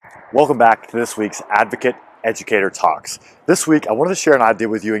Welcome back to this week's Advocate Educator Talks. This week, I wanted to share an idea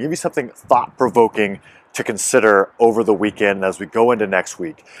with you and give you something thought-provoking to consider over the weekend as we go into next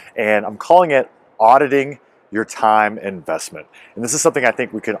week. And I'm calling it auditing your time investment. And this is something I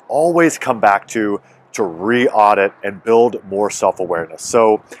think we can always come back to re-audit and build more self-awareness.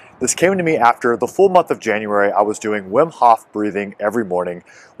 So this came to me after the full month of January. I was doing Wim Hof breathing every morning,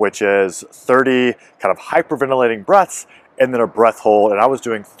 which is 30 kind of hyperventilating breaths and then a breath hold. And I was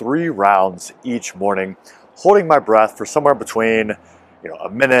doing 3 rounds each morning, holding my breath for somewhere between a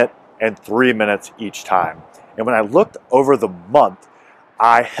minute and 3 minutes each time. And when I looked over the month,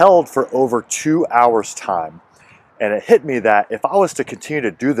 I held for over 2 hours time. And it hit me that if I was to continue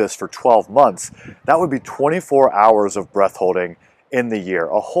to do this for 12 months, that would be 24 hours of breath holding in the year,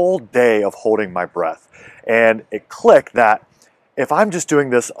 a whole day of holding my breath. And it clicked that if I'm just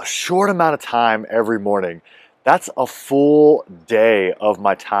doing this a short amount of time every morning, that's a full day of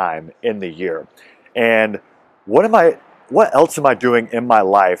my time in the year. And what else am I doing in my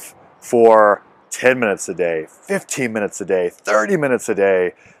life for 10 minutes a day, 15 minutes a day, 30 minutes a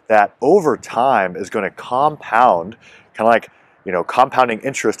day, that over time is going to compound, kind of like, compounding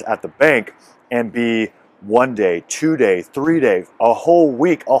interest at the bank, and be 1 day, 2 days, 3 days, a whole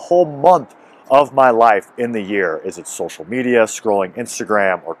week, a whole month of my life in the year. Is it social media, scrolling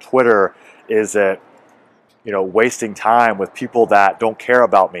Instagram or Twitter? Is it, wasting time with people that don't care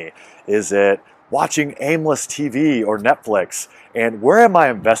about me? Is it watching aimless TV or Netflix? And where am I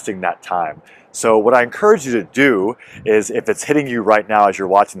investing that time? So what I encourage you to do is, if it's hitting you right now as you're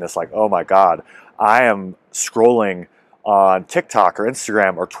watching this, like, oh my God, I am scrolling on TikTok or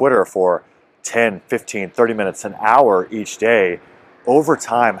Instagram or Twitter for 10, 15, 30 minutes, an hour each day, over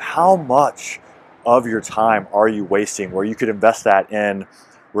time, how much of your time are you wasting where you could invest that in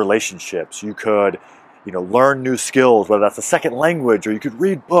relationships? You could learn new skills, whether that's a second language, or you could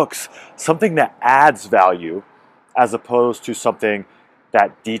read books, something that adds value as opposed to something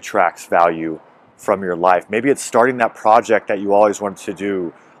that detracts value from your life. Maybe it's starting that project that you always wanted to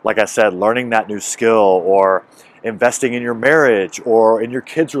do. Like I said, learning that new skill, or investing in your marriage or in your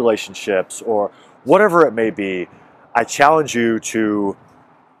kids' relationships, or whatever it may be. I challenge you to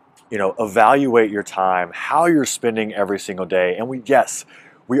evaluate your time, how you're spending every single day. And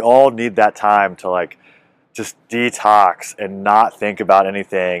we all need that time to just detox and not think about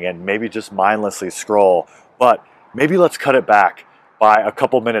anything and maybe just mindlessly scroll. But maybe let's cut it back by a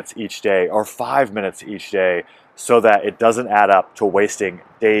couple minutes each day or 5 minutes each day, so that it doesn't add up to wasting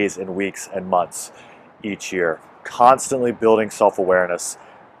days and weeks and months each year. Constantly building self-awareness,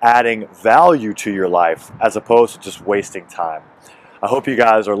 adding value to your life as opposed to just wasting time. I hope you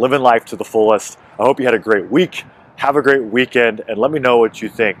guys are living life to the fullest. I hope you had a great week. Have a great weekend, and let me know what you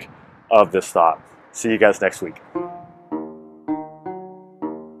think of this thought. See you guys next week.